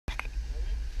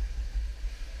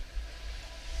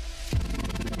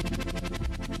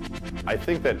I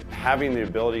think that having the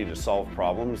ability to solve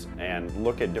problems and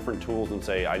look at different tools and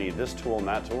say, I need this tool and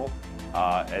that tool,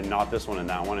 and not this one and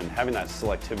that one, and having that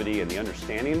selectivity and the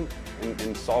understanding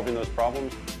in solving those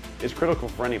problems is critical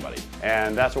for anybody,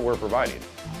 and that's what we're providing.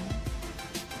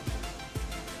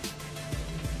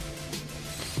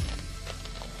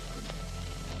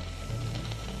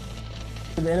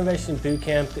 The Innovation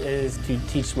Bootcamp is to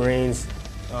teach Marines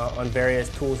on various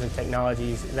tools and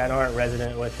technologies that aren't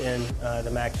resident within the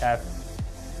MAGTF.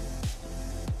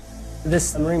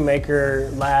 This Marine Maker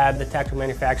Lab, the tactical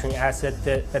manufacturing asset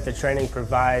that the training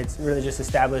provides, really just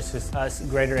establishes us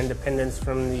greater independence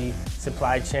from the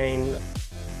supply chain,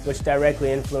 which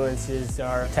directly influences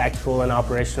our tactical and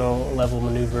operational level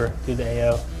maneuver through the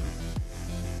AO.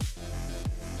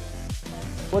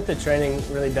 What the training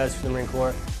really does for the Marine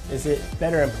Corps is it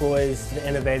better employs the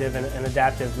innovative and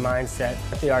adaptive mindset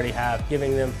that they already have,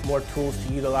 giving them more tools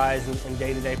to utilize in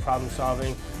day-to-day problem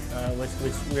solving, which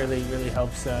really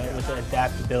helps with the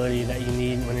adaptability that you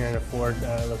need when you're in a forward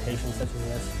location such as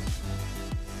this.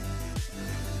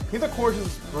 I think the course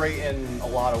is great in a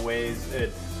lot of ways.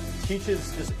 It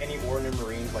teaches just any ordinary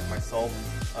Marines like myself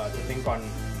to think on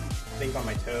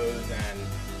my toes, and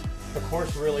the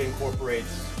course really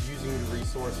incorporates using the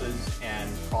resources and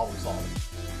problem solving.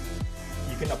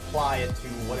 You can apply it to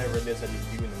whatever it is that you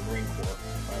do in the Marine Corps.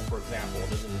 For example, it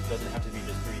doesn't have to be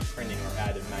just 3D printing or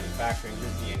additive manufacturing, it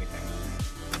could be anything.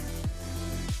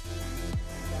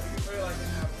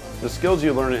 The skills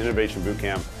you learn at Innovation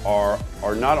Bootcamp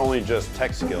are not only just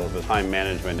tech skills, but time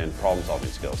management and problem solving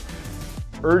skills.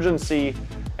 Urgency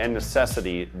and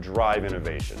necessity drive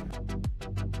innovation.